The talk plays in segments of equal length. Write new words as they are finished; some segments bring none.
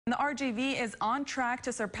The RGV is on track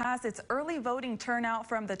to surpass its early voting turnout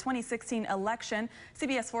from the 2016 election.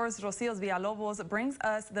 CBS 4's Rocio Villalobos brings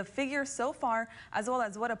us the figures so far, as well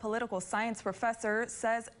as what a political science professor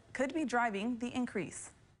says could be driving the increase.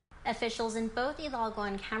 Officials in both Hidalgo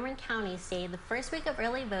and Cameron counties say the first week of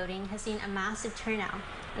early voting has seen a massive turnout,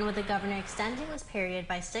 and with the governor extending this period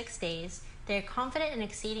by 6 days, they are confident in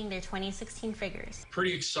exceeding their 2016 figures.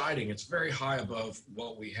 Pretty exciting. It's very high above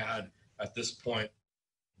what we had at this point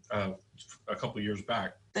a couple of years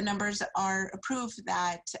back. The numbers are proof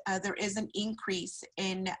that there is an increase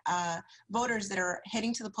in voters that are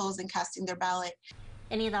heading to the polls and casting their ballot.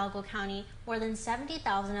 In Hidalgo County, more than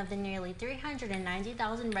 70,000 of the nearly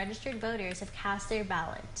 390,000 registered voters have cast their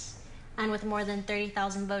ballots. And with more than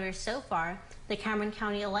 30,000 voters so far, the Cameron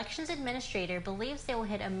County Elections Administrator believes they will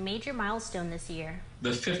hit a major milestone this year. The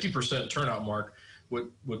 50% turnout mark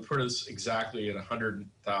would put us exactly at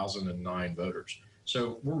 100,009 voters.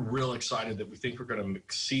 So we're real excited that we think we're going to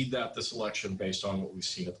exceed that this election based on what we've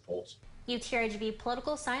seen at the polls. RGV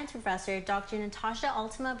political science professor Dr. Natasha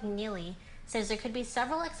Altima-Pinili says there could be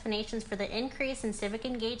several explanations for the increase in civic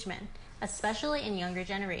engagement, especially in younger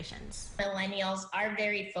generations. Millennials are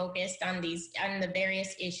very focused on the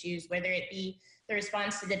various issues, whether it be the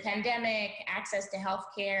response to the pandemic, access to health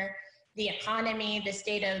care, the economy, the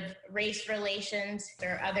state of race relations,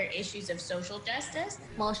 or other issues of social justice.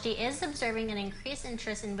 While she is observing an increased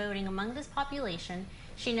interest in voting among this population,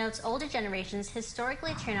 she notes older generations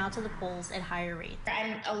historically turn out to the polls at higher rates.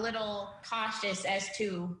 I'm a little cautious as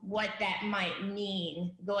to what that might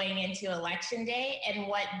mean going into Election Day and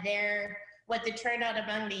what the turnout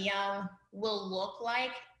among the young will look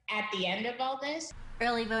like at the end of all this.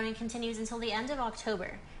 Early voting continues until the end of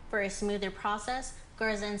October. For a smoother process,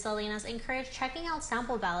 Garza and Salinas encourage checking out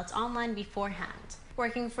sample ballots online beforehand.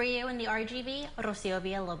 Working for you in the RGV, Rocio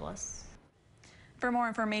Villalobos. For more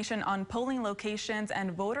information on polling locations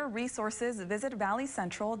and voter resources, visit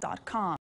valleycentral.com.